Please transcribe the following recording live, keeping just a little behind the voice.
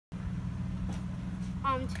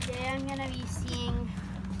Today I'm gonna be seeing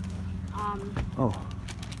Oh,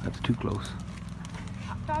 that's too close.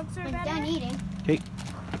 hot dogs are When better. done eating. Okay.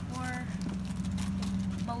 Or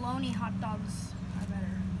bologna hot dogs are better.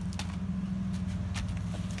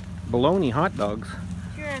 Bologna hot dogs.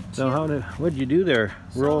 Here, So what'd you do there?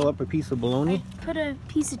 Roll up a piece of bologna? I put a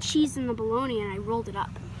piece of cheese in the bologna and I rolled it up.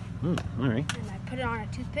 All right. And I put it on a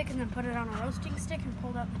toothpick and then put it on a roasting stick and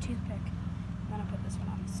pulled out the toothpick. And then I put this one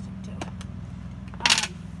on the stick too.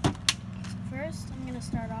 So first, I'm gonna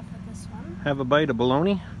start off with this one. Have a bite of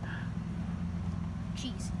bologna.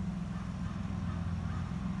 Cheese.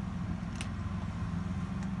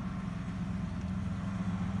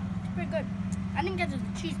 It's pretty good. I didn't get to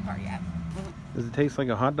the cheese part yet. Does it taste like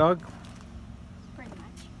a hot dog? Pretty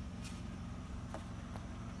much.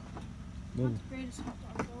 Well, Not the greatest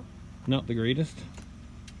hot dog though. not the greatest.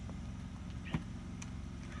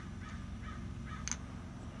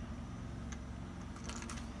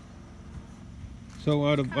 So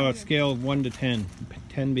out of a scale of 1 to 10,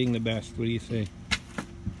 10 being the best, what do you say?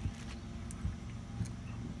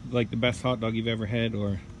 Like the best hot dog you've ever had,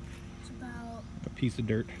 or It's about a piece of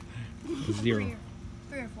dirt? A 0.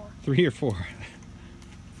 three or four. 3 or 4.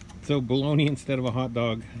 So bologna instead of a hot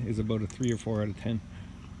dog is about a 3 or 4 out of 10.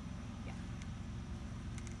 Yeah.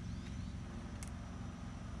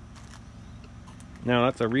 Now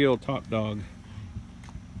that's a real top dog.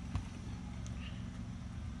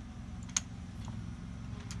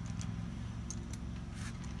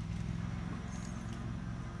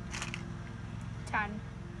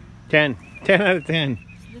 Ten. 10 out of 10.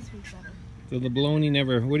 So this one's better. So the bologna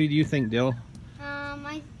never. What did you think, Dill?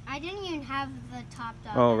 I didn't even have the top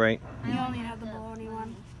dog. Oh, right. You only had the bologna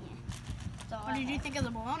one. Yeah. So What did you think of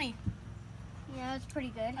the bologna? Yeah, it's pretty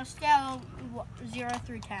good. A scale of 0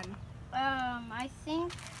 through 10. I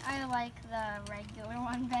think I like the regular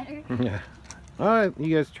one better. Yeah. All right,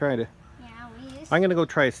 you guys try to. Yeah, we used I'm gonna go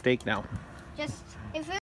try a steak now. just if it